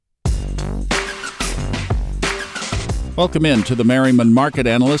Welcome in to the Merriman Market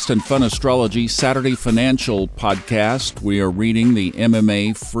Analyst and Fun Astrology Saturday Financial Podcast. We are reading the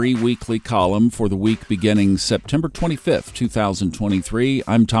MMA free weekly column for the week beginning September 25th, 2023.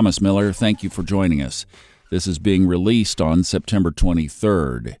 I'm Thomas Miller. Thank you for joining us. This is being released on September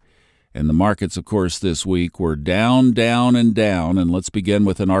 23rd. And the markets, of course, this week were down. And let's begin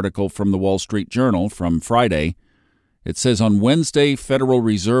with an article from the Wall Street Journal from Friday. It says, on Wednesday, Federal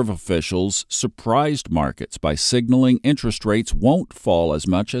Reserve officials surprised markets by signaling interest rates won't fall as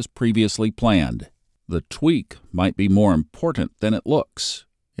much as previously planned. The tweak might be more important than it looks.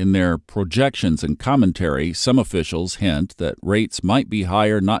 In their projections and commentary, some officials hint that rates might be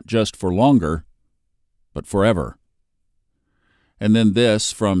higher not just for longer, but forever. And then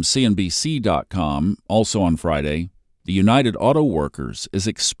this from CNBC.com, also on Friday. The United Auto Workers is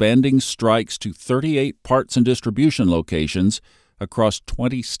expanding strikes to 38 parts and distribution locations across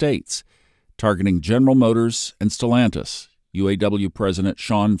 20 states, targeting General Motors and Stellantis, UAW President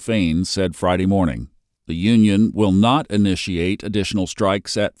Shawn Fain said Friday morning. The union will not initiate additional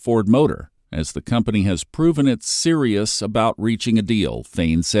strikes at Ford Motor, as the company has proven it's serious about reaching a deal,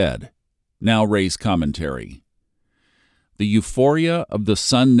 Fain said. Now Ray's commentary. The euphoria of the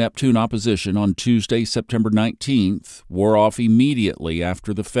Sun-Neptune opposition on Tuesday, September 19th, wore off immediately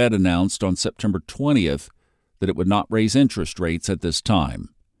after the Fed announced on September 20th that it would not raise interest rates at this time.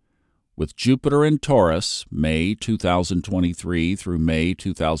 With Jupiter in Taurus, May 2023 through May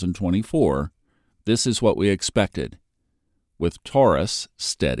 2024, this is what we expected. With Taurus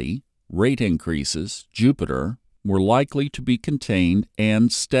steady, rate increases, Jupiter, were likely to be contained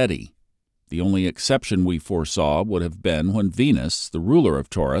and steady. The only exception we foresaw would have been when Venus, the ruler of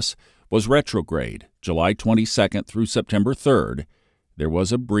Taurus, was retrograde, July 22nd through September 3rd. There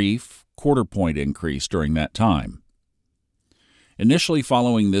was a brief quarter-point increase during that time. Initially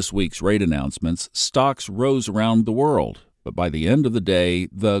following this week's rate announcements, stocks rose around the world, but by the end of the day,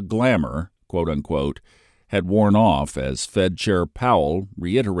 the glamour, quote-unquote, had worn off as Fed Chair Powell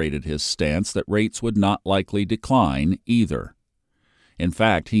reiterated his stance that rates would not likely decline either. In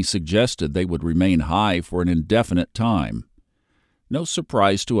fact, he suggested they would remain high for an indefinite time. No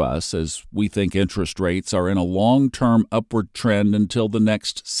surprise to us, as we think interest rates are in a long-term upward trend until the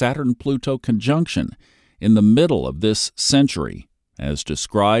next Saturn-Pluto conjunction in the middle of this century, as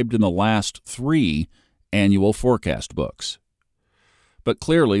described in the last 3 annual forecast books. But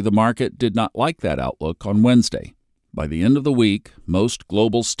clearly, the market did not like that outlook on Wednesday. By the end of the week, most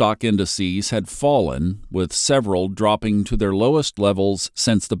global stock indices had fallen, with several dropping to their lowest levels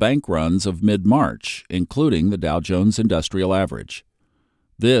since the bank runs of mid-March, including the Dow Jones Industrial Average.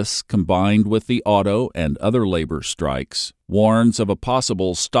 This, combined with the auto and other labor strikes, warns of a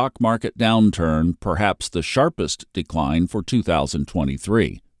possible stock market downturn, perhaps the sharpest decline for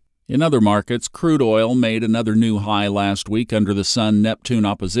 2023. In other markets, crude oil made another new high last week under the Sun-Neptune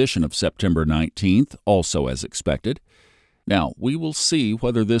opposition of September 19th, also as expected. Now, we will see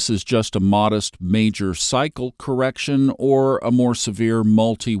whether this is just a modest major cycle correction or a more severe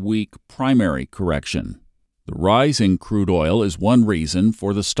multi-week primary correction. The rise in crude oil is one reason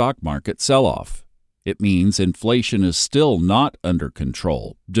for the stock market sell-off. It means inflation is still not under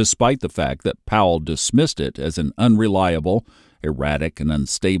control, despite the fact that Powell dismissed it as an unreliable, erratic and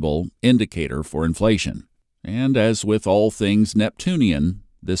unstable indicator for inflation. And as with all things Neptunian,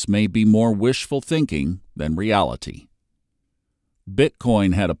 this may be more wishful thinking than reality.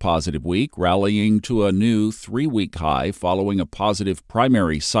 Bitcoin had a positive week, rallying to a new 3-week high following a positive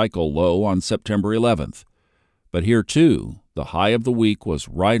primary cycle low on September 11th. But here, too, the high of the week was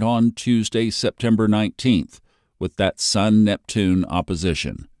right on Tuesday, September 19th, with that Sun-Neptune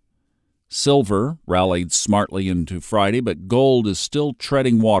opposition. Silver rallied smartly into Friday, but gold is still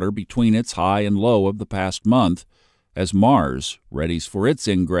treading water between its high and low of the past month as Mars readies for its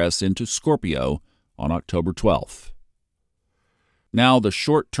ingress into Scorpio on October 12th. Now the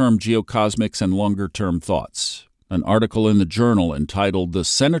short-term geocosmics and longer-term thoughts. An article in the Journal entitled The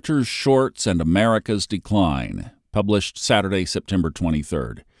Senator's Shorts and America's Decline, published Saturday, September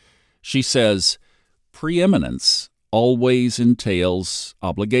 23rd. She says, preeminence always entails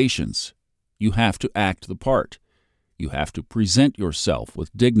obligations. You have to act the part. You have to present yourself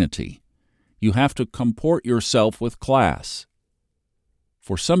with dignity. You have to comport yourself with class.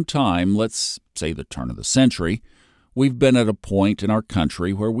 For some time, let's say the turn of the century, we've been at a point in our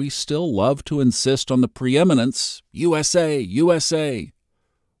country where we still love to insist on the preeminence, USA, USA,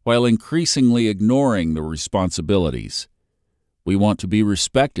 while increasingly ignoring the responsibilities. We want to be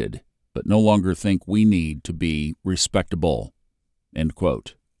respected, but no longer think we need to be respectable. End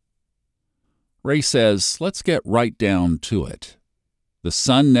quote. Ray says, let's get right down to it. The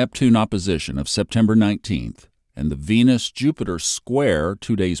Sun-Neptune opposition of September 19th and the Venus-Jupiter square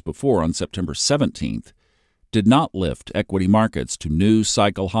 2 days before on September 17th did not lift equity markets to new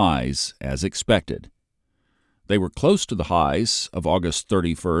cycle highs as expected. They were close to the highs of August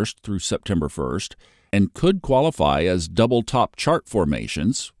 31st through September 1st and could qualify as double-top chart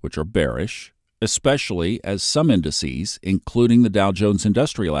formations, which are bearish, especially as some indices, including the Dow Jones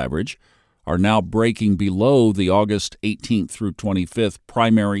Industrial Average, are now breaking below the August 18th through 25th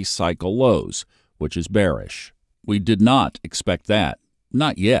primary cycle lows, which is bearish. We did not expect that.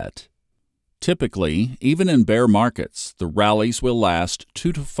 Not yet. Typically, even in bear markets, the rallies will last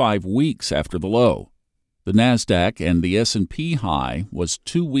 2 to 5 weeks after the low. The Nasdaq and the S&P high was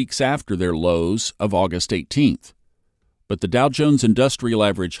 2 weeks after their lows of August 18th. But the Dow Jones Industrial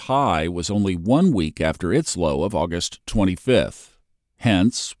Average high was only 1 week after its low of August 25th.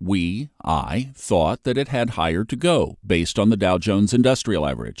 Hence, I thought that it had higher to go based on the Dow Jones Industrial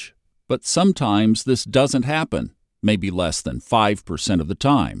Average. But sometimes this doesn't happen, maybe less than 5% of the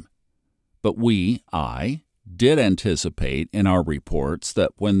time. But I did anticipate in our reports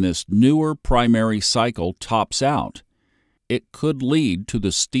that when this newer primary cycle tops out, it could lead to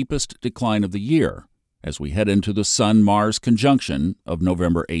the steepest decline of the year as we head into the Sun-Mars conjunction of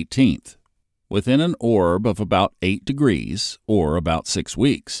November 18th, within an orb of about 8 degrees or about 6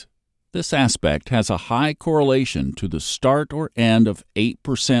 weeks. This aspect has a high correlation to the start or end of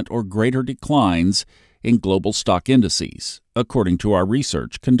 8% or greater declines in global stock indices, according to our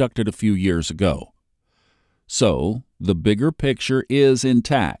research conducted a few years ago. So, the bigger picture is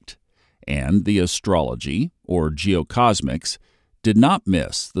intact, and the astrology, or geocosmics, did not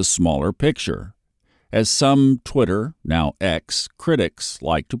miss the smaller picture, as some Twitter, now X, critics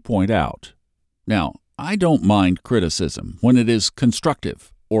like to point out. Now, I don't mind criticism when it is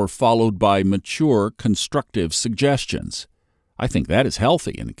constructive or followed by mature, constructive suggestions. I think that is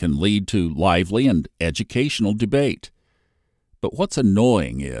healthy and can lead to lively and educational debate. But what's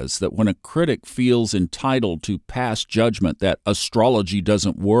annoying is that when a critic feels entitled to pass judgment that astrology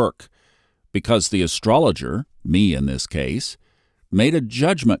doesn't work because the astrologer, me in this case, made a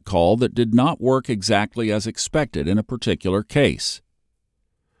judgment call that did not work exactly as expected in a particular case.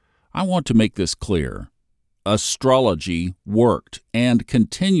 I want to make this clear. Astrology worked and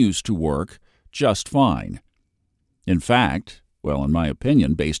continues to work just fine. In fact, in my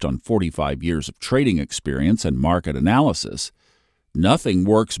opinion, based on 45 years of trading experience and market analysis, nothing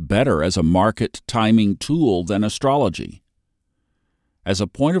works better as a market timing tool than astrology. As a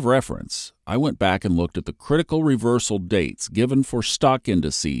point of reference, I went back and looked at the critical reversal dates given for stock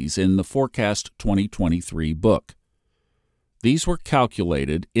indices in the Forecast 2023 book. These were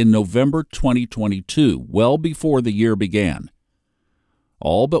calculated in November 2022, well before the year began.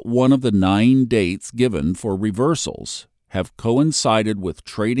 All but one of the 9 dates given for reversals have coincided with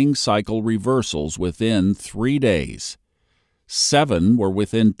trading cycle reversals within 3 days. 7 were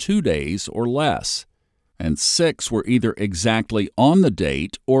within 2 days or less, and 6 were either exactly on the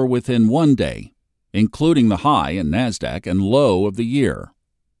date or within 1 day, including the high in Nasdaq and low of the year.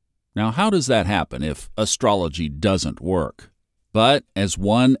 Now, how does that happen if astrology doesn't work? But, as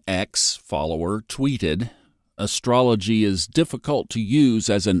one X follower tweeted, astrology is difficult to use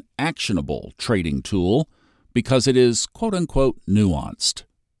as an actionable trading tool because it is quote-unquote nuanced.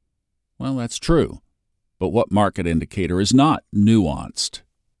 Well, that's true. But what market indicator is not nuanced?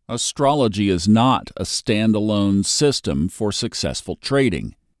 Astrology is not a standalone system for successful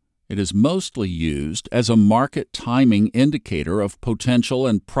trading. It is mostly used as a market timing indicator of potential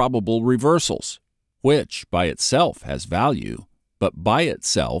and probable reversals, which by itself has value, but by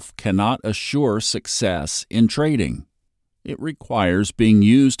itself cannot assure success in trading. It requires being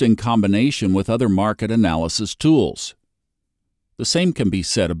used in combination with other market analysis tools. The same can be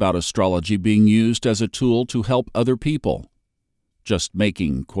said about astrology being used as a tool to help other people. Just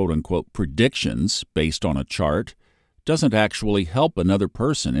making quote-unquote predictions based on a chart doesn't actually help another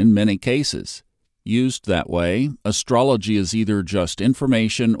person in many cases. Used that way, astrology is either just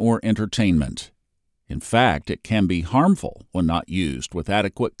information or entertainment. In fact, it can be harmful when not used with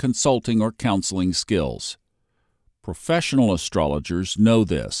adequate consulting or counseling skills. Professional astrologers know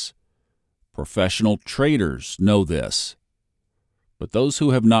this. Professional traders know this. But those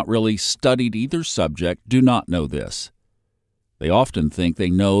who have not really studied either subject do not know this. They often think they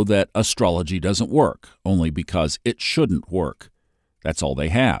know that astrology doesn't work, only because it shouldn't work. That's all they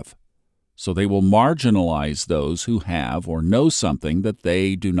have. So they will marginalize those who have or know something that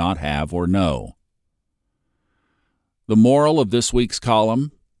they do not have or know. The moral of this week's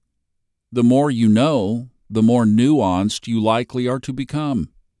column: the more you know, the more nuanced you likely are to become.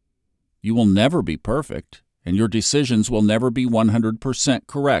 You will never be perfect, and your decisions will never be 100%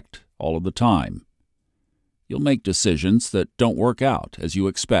 correct all of the time. You'll make decisions that don't work out as you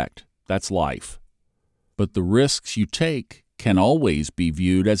expect. That's life. But the risks you take can always be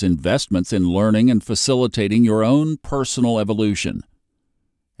viewed as investments in learning and facilitating your own personal evolution.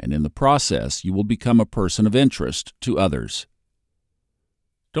 And in the process, you will become a person of interest to others.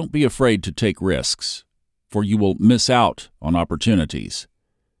 Don't be afraid to take risks, for you will miss out on opportunities.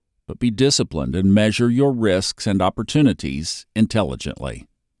 But be disciplined and measure your risks and opportunities intelligently.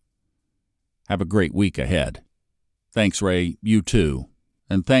 Have a great week ahead. Thanks, Ray. You too.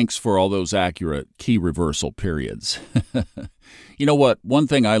 And thanks for all those accurate key reversal periods. You know what? One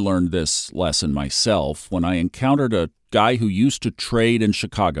thing I learned this lesson myself when I encountered a guy who used to trade in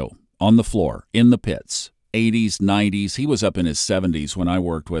Chicago, on the floor, in the pits, 80s, 90s. He was up in his 70s when I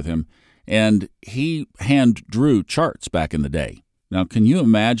worked with him, and he hand drew charts back in the day. Now, can you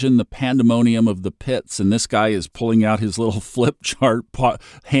imagine the pandemonium of the pits, and this guy is pulling out his little flip chart,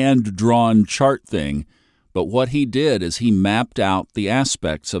 hand-drawn chart thing? But what he did is he mapped out the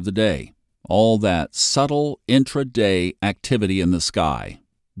aspects of the day, all that subtle intraday activity in the sky.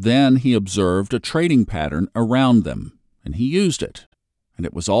 Then he observed a trading pattern around them, and he used it. And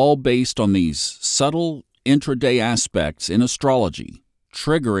it was all based on these subtle intraday aspects in astrology,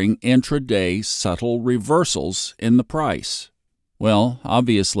 triggering intraday subtle reversals in the price. Well,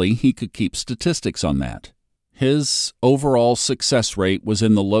 obviously, he could keep statistics on that. His overall success rate was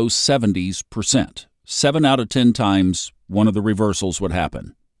in the low 70%. 7 out of 10 times, one of the reversals would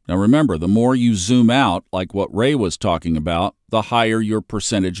happen. Now remember, the more you zoom out, like what Ray was talking about, the higher your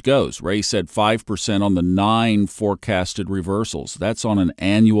percentage goes. Ray said 5% on the 9 forecasted reversals. That's on an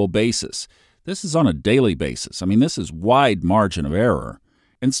annual basis. This is on a daily basis. I mean, this is wide margin of error,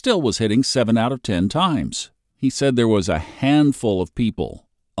 and still was hitting 7 out of 10 times. He said there was a handful of people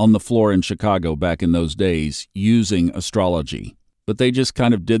on the floor in Chicago back in those days using astrology. But they just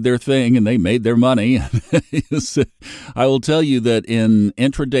kind of did their thing and they made their money. I will tell you that in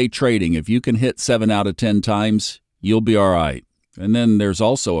intraday trading, if you can hit 7 out of 10 times, you'll be all right. And then there's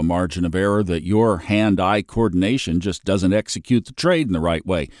also a margin of error that your hand-eye coordination just doesn't execute the trade in the right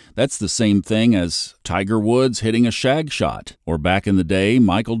way. That's the same thing as Tiger Woods hitting a shag shot, or back in the day,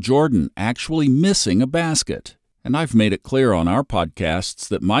 Michael Jordan actually missing a basket. And I've made it clear on our podcasts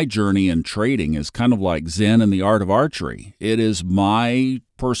that my journey in trading is kind of like Zen and the art of archery. It is my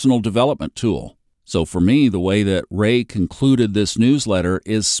personal development tool. So for me, the way that Ray concluded this newsletter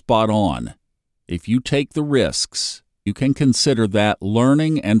is spot on. If you take the risks, you can consider that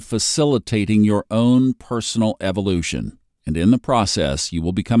learning and facilitating your own personal evolution. And in the process, you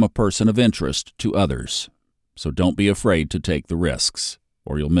will become a person of interest to others. So don't be afraid to take the risks,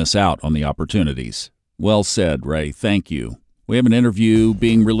 or you'll miss out on the opportunities. Well said, Ray. Thank you. We have an interview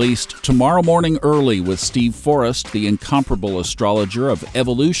being released tomorrow morning early with Steve Forrest, the incomparable astrologer of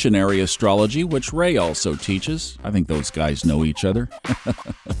evolutionary astrology, which Ray also teaches. I think those guys know each other.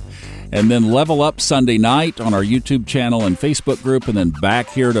 And then Level Up Sunday night on our YouTube channel and Facebook group, and then back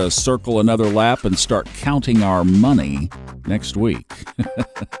here to circle another lap and start counting our money next week.